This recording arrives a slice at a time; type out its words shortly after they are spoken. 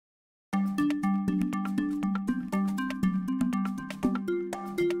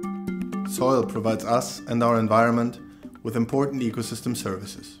Soil provides us and our environment with important ecosystem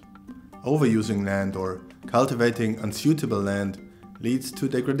services. Overusing land or cultivating unsuitable land leads to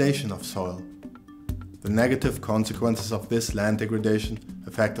degradation of soil. The negative consequences of this land degradation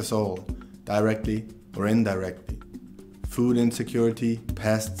affect us all, directly or indirectly. Food insecurity,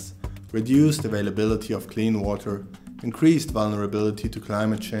 pests, reduced availability of clean water, increased vulnerability to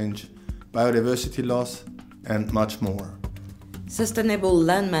climate change, biodiversity loss, and much more. Sustainable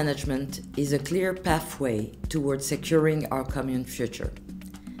land management is a clear pathway towards securing our common future.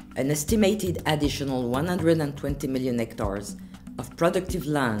 An estimated additional 120 million hectares of productive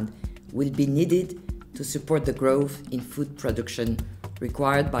land will be needed to support the growth in food production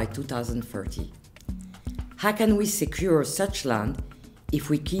required by 2030. How can we secure such land if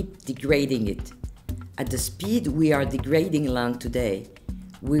we keep degrading it? At the speed we are degrading land today,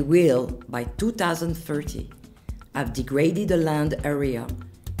 we will, by 2030, have degraded a land area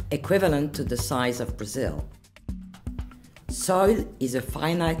equivalent to the size of Brazil. Soil is a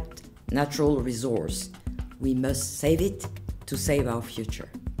finite natural resource. We must save it to save our future.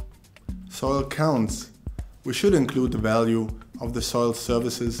 Soil counts. We should include the value of the soil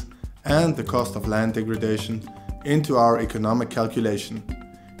services and the cost of land degradation into our economic calculation.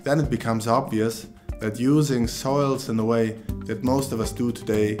 Then it becomes obvious that using soils in the way that most of us do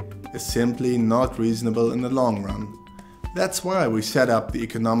today is simply not reasonable in the long run. That's why we set up the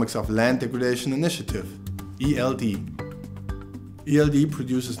Economics of Land Degradation Initiative, ELD. ELD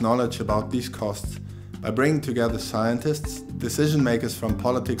produces knowledge about these costs by bringing together scientists, decision makers from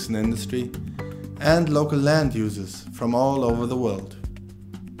politics and industry, and local land users from all over the world.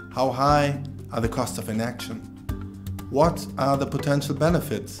 How high are the costs of inaction? What are the potential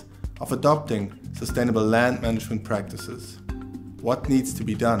benefits of adopting sustainable land management practices? What needs to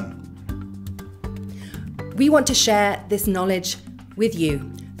be done? We want to share this knowledge with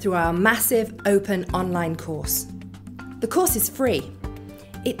you through our massive open online course. The course is free.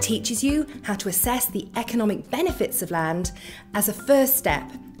 It teaches you how to assess the economic benefits of land as a first step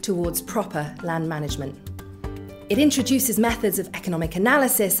towards proper land management. It introduces methods of economic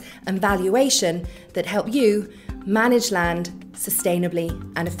analysis and valuation that help you manage land sustainably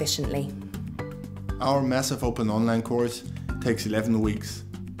and efficiently. Our massive open online course takes 11 weeks.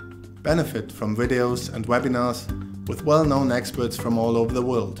 Benefit from videos and webinars with well-known experts from all over the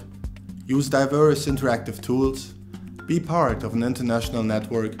world. Use diverse interactive tools, be part of an international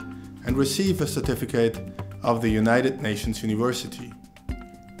network, and receive a certificate of the United Nations University.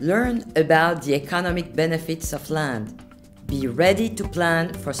 Learn about the economic benefits of land. Be ready to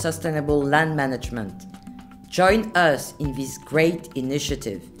plan for sustainable land management. Join us in this great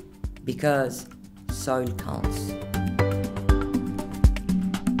initiative because soil counts.